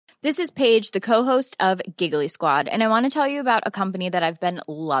This is Paige, the co-host of Giggly Squad, and I want to tell you about a company that I've been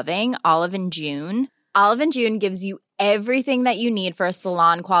loving, Olive & June. Olive & June gives you everything that you need for a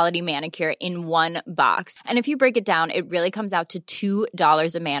salon-quality manicure in one box. And if you break it down, it really comes out to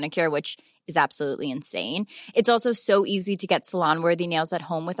 $2 a manicure, which is absolutely insane. It's also so easy to get salon-worthy nails at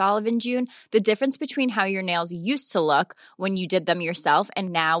home with Olive & June. The difference between how your nails used to look when you did them yourself and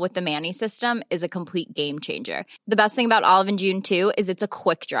now with the Mani system is a complete game changer. The best thing about Olive & June, too, is it's a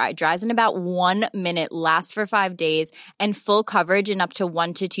quick dry. Dries in about 1 minute, lasts for 5 days, and full coverage in up to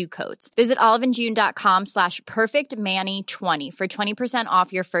 1 to 2 coats. Visit oliveandjune.com/perfectmani20 for 20%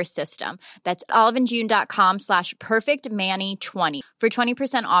 off your first system. That's oliveandjune.com/perfectmani20 for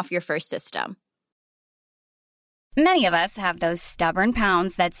 20% off your first system. Many of us have those stubborn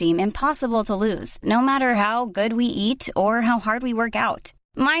pounds that seem impossible to lose, no matter how good we eat or how hard we work out.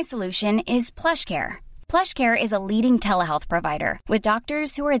 My solution is PlushCare. PlushCare is a leading telehealth provider with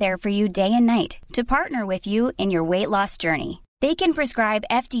doctors who are there for you day and night to partner with you in your weight loss journey. They can prescribe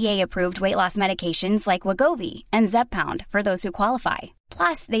FDA-approved weight loss medications like Wegovy and Zepbound for those who qualify.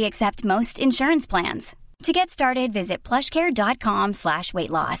 Plus, they accept most insurance plans. To get started, visit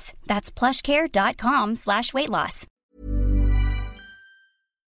plushcare.com/weightloss. That's plushcare.com/weightloss.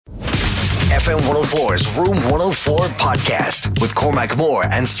 FM 104's Room 104 podcast with Cormac Moore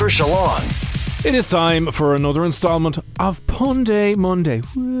and Saoirse Long. It is time for another installment of Pun Day Monday.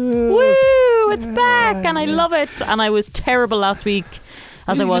 Woo! It's back and I love it. And I was terrible last week.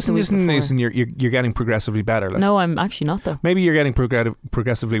 As I was the week before. Listen, you're getting progressively better. No, I'm actually not though. Maybe you're getting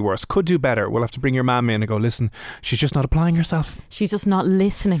progressively worse. Could do better. We'll have to bring your mum in and go, listen, she's just not applying herself. She's just not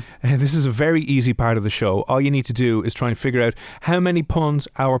listening. This is a very easy part of the show. All you need to do is try and figure out how many puns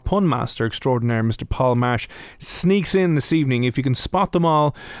our pun master extraordinaire, Mr. Paul Marsh, sneaks in this evening. If you can spot them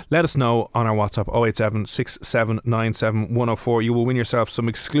all, let us know on our WhatsApp 087 6797 104. You will win yourself some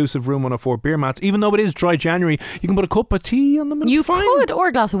exclusive Room 104 beer mats. Even though it is dry January, you can put a cup of tea on them. You could, or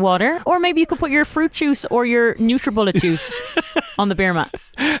a glass of water, or maybe you could put your fruit juice or your NutriBullet juice on the beer mat.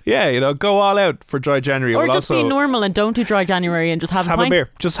 Yeah, go all out for dry January. Or just be normal and don't do dry January and just have a pint. Beer.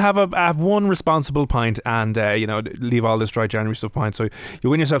 Just have one responsible pint and leave all this dry January stuff behind. So you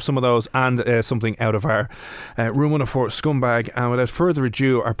win yourself some of those and something out of our Room 104 scumbag. And without further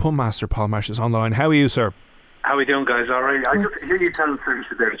ado, our pun master Paul Marsh is on the line. How are you, sir? How are we doing, guys? All right. I just hear you telling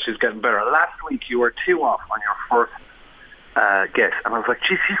Saoirse there that she's getting better. Last week you were 2 off on your first guess, and I was like,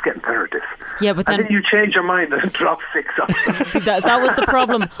 geez, she's getting better at this. Yeah, but then you changed your mind and dropped 6 off. See, that was the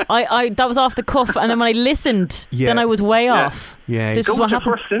problem. I that was off the cuff, and then when I listened, then I was way off. Yeah, this go is what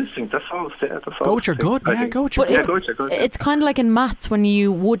happens. First instinct. That's all. Go with your gut. Yeah, go with your gut. It's kind of like in maths when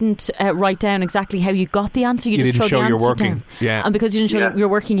you wouldn't write down exactly how you got the answer. You just didn't show the your answer working. down. Yeah, and because you didn't show your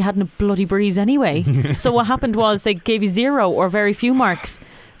working, you hadn't a bloody breeze anyway. So what happened was they gave you 0 or very few marks.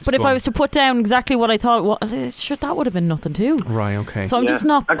 But if I was to put down exactly what I thought, sure, that would have been nothing too. Right, okay. So I'm just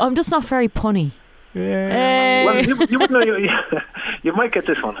not very punny. Yeah. Well, you wouldn't know. You might get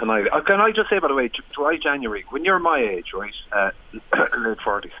this one tonight. Can I just say, by the way, dry January, when you're my age, right, late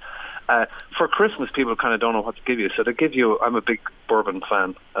 40s, for Christmas, people kind of don't know what to give you. So they give you, I'm a big bourbon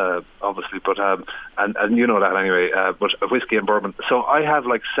fan, obviously, but and you know that anyway, but whiskey and bourbon. So I have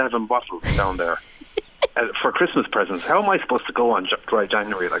like 7 bottles down there. For Christmas presents. How am I supposed to go on dry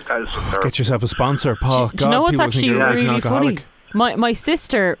January like that? Get yourself a sponsor, Paul. Do you know what's actually really funny? My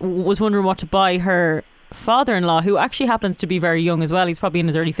sister was wondering what to buy her father-in-law, who actually happens to be very young as well. He's probably in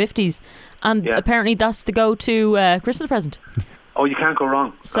his early 50s, and apparently that's the go-to Christmas present. Oh, you can't go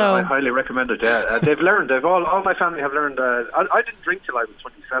wrong. So I highly recommend it. Yeah, they've learned. They've all my family have learned. I didn't drink till I was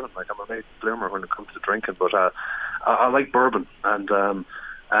 27. Like, I'm a late bloomer when it comes to drinking, but I like bourbon and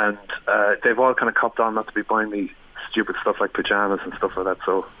they've all kind of copped on not to be buying me stupid stuff like pajamas and stuff like that.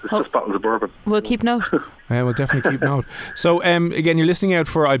 So it's just bottles of bourbon. We'll keep note. Yeah, we'll definitely keep note. So again, you're listening out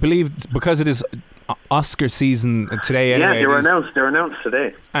for, I believe, because it is Oscar season today anyway. Yeah, they're announced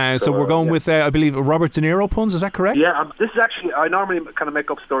today. So we're going with, I believe, Robert De Niro puns, is that correct? Yeah, this is actually, I normally kind of make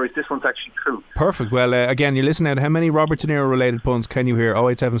up stories. This one's actually true. Perfect. Well, again, you're listening out. How many Robert De Niro related puns can you hear?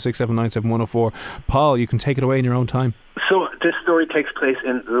 08767971004. Paul, you can take it away in your own time. So this story takes place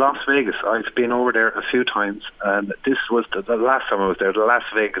in Las Vegas. I've been over there a few times, and this was the last time I was there, the Las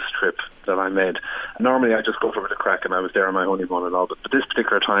Vegas trip that I made. Normally I just go for a bit of crack, and I was there on my honeymoon and all, but this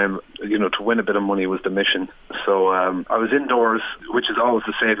particular time, to win a bit of money was the mission. So I was indoors, which is always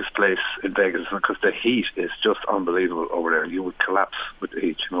the safest place in Vegas, because the heat is just unbelievable over there. You would collapse with the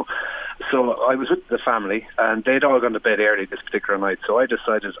heat, So I was with the family, and they'd all gone to bed early this particular night, so I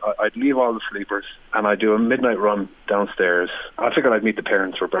decided I'd leave all the sleepers and I'd do a midnight run downstairs. I figured I'd meet the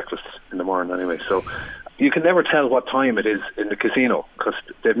parents for breakfast in the morning anyway, so you can never tell what time it is in the casino because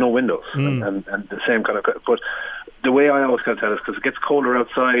they have no windows and the same kind of. But the way I always can tell is because it gets colder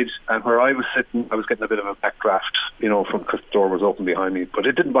outside, and where I was sitting, I was getting a bit of a backdraft, from because the door was open behind me. But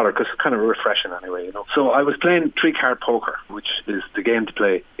it didn't bother because it's kind of refreshing anyway, So I was playing 3-card poker, which is the game to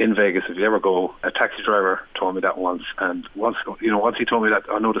play in Vegas if you ever go. A taxi driver told me that once, and once he told me that,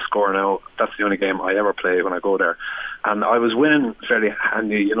 I know the score now. That's the only game I ever play when I go there. And I was winning fairly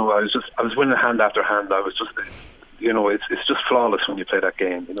handy, I was winning hand after hand. I was just, it's just flawless when you play that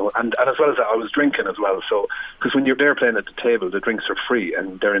game, And as well as that, I was drinking as well. So, because when you're there playing at the table, the drinks are free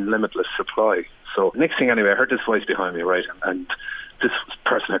and they're in limitless supply. So, next thing anyway, I heard this voice behind me, right? And this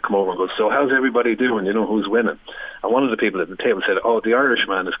person had come over and goes, "So, how's everybody doing? Who's winning?" And one of the people at the table said, "Oh, the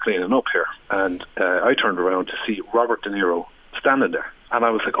Irishman is cleaning up here." And I turned around to see Robert De Niro standing there. And I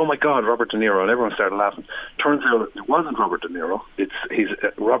was like, "Oh my God, Robert De Niro!" And everyone started laughing. Turns out it wasn't Robert De Niro. He's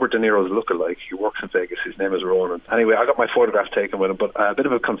Robert De Niro's lookalike. He works in Vegas. His name is Ronan. Anyway, I got my photograph taken with him. But a bit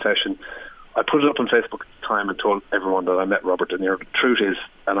of a confession. I put it up on Facebook at the time and told everyone that I met Robert De Niro. The truth is,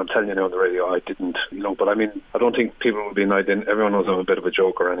 and I'm telling you now on the radio, I didn't, but I mean, I don't think people would be annoyed. Everyone knows I'm a bit of a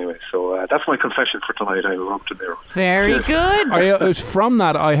joker anyway. So that's my confession for tonight. I'm Robert De Niro. Very good. From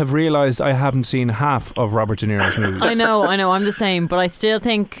that, I have realised I haven't seen half of Robert De Niro's movies. I know, I'm the same, but I still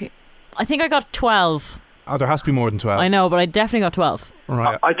think I got 12. Oh, there has to be more than 12. I know, but I definitely got 12.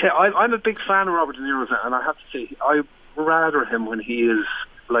 Right. I'm a big fan of Robert De Niro, and I have to say, I rather him when he is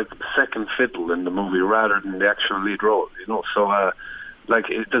like second fiddle in the movie rather than the actual lead role, So,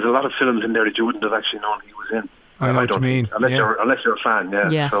 there's a lot of films in there that you wouldn't have actually known he was in. I know what you mean. Unless you're a fan,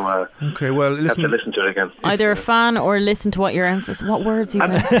 yeah. So, okay, well, have to listen to it again. Either a fan or listen to what you're emphasizing. What words you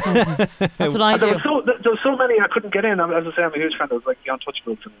emphasizing? That's what I do. There was so many I couldn't get in. As I say, I'm a huge fan. I was like The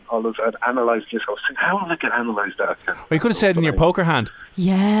Untouchables and all those. I'd analysed this. I was thinking, how did I get analysed that? Well, you could have said in your poker hand.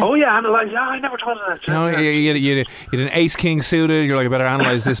 Yeah. Oh yeah, analyse. Yeah, I never thought of that. You had an ace king suited. You're like, I better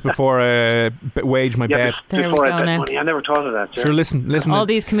analyse this before I wage my bet. Before I bet money. I never thought of that. Yeah. Sure, listen. All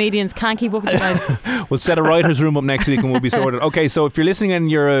these comedians can't keep up with you guys. We'll set a writer's room up next week and we'll be sorted. Okay, so if you're listening and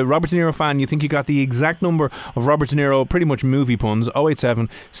you're a Robert De Niro fan, you think you got the exact number of Robert De Niro, pretty much movie puns, 087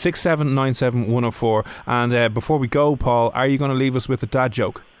 6797 104. And before we go, Paul, are you going to leave us with a dad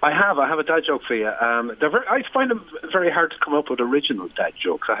joke? I have a dad joke for you. I find them very hard to come up with original dad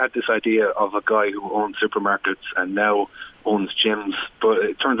jokes. I had this idea of a guy who owns supermarkets and now owns gyms, but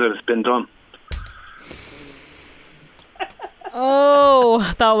it turns out it's been done. Oh,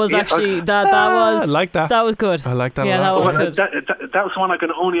 that was actually that was. I like that. That was good. I like that. Yeah, a lot. That was good. That was one I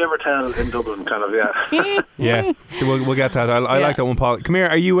can only ever tell in Dublin, kind of. Yeah. Yeah, we'll get that. I like that one, Paul. Come here.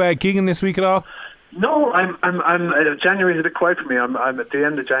 Are you gigging this week at all? No, I'm. January's a bit quiet for me. I'm at the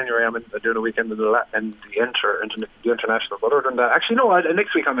end of January. I'm doing a weekend in the international. But other than that, actually, no.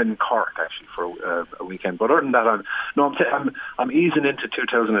 Next week I'm in Cork actually for a weekend. But other than that, I'm easing into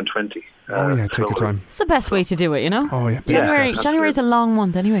 2020. Take your time. It's the best way to do it, Oh yeah. January's a long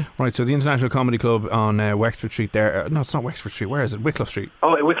month anyway. Right. So the International Comedy Club on Wexford Street. There. No, it's not Wexford Street. Where is it? Wicklow Street.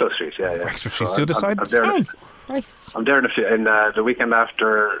 Oh, Wicklow Street. Yeah. Wexford Street. So decide. I'm there in the weekend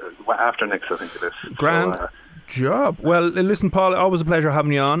after next. I think it is. Grand job. Well, listen, Paul, always a pleasure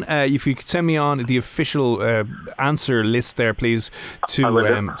having you on. If you could send me on the official answer list there, please, to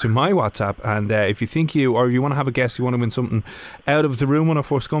my WhatsApp. And if you think you want to have a guest, you want to win something out of the Room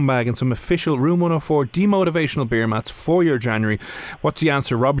 104 Scumbag and some official Room 104 demotivational beer mats for your January, what's the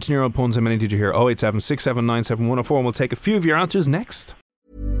answer? Robert De Niro puns, how many did you hear? 087 6797 104, and we'll take a few of your answers next.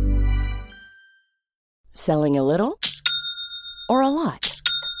 Selling a little or a lot?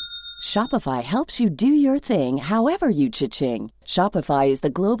 Shopify helps you do your thing however you cha-ching. Shopify is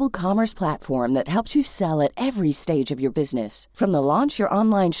the global commerce platform that helps you sell at every stage of your business. From the launch your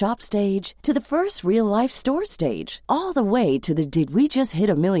online shop stage to the first real-life store stage, all the way to the did we just hit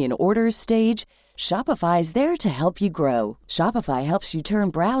a million orders stage. Shopify's there to help you grow. Shopify helps you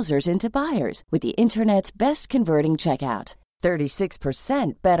turn browsers into buyers with the internet's best converting checkout.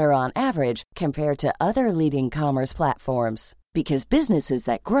 36% better on average compared to other leading commerce platforms. Because businesses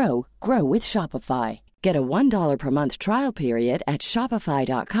that grow with Shopify. Get a $1 per month trial period at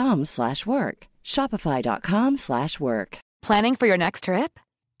shopify.com/work. Shopify.com/work. Planning for your next trip?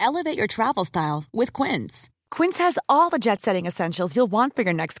 Elevate your travel style with Quince. Quince has all the jet-setting essentials you'll want for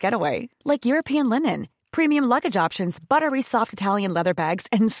your next getaway, like European linen, premium luggage options, buttery soft Italian leather bags,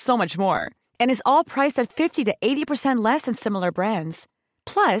 and so much more. And is all priced at 50 to 80% less than similar brands.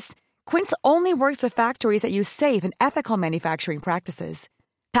 Plus, Quince only works with factories that use safe and ethical manufacturing practices.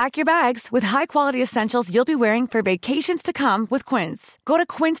 Pack your bags with high-quality essentials you'll be wearing for vacations to come with Quince. Go to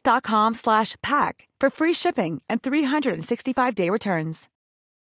quince.com/pack for free shipping and 365-day returns.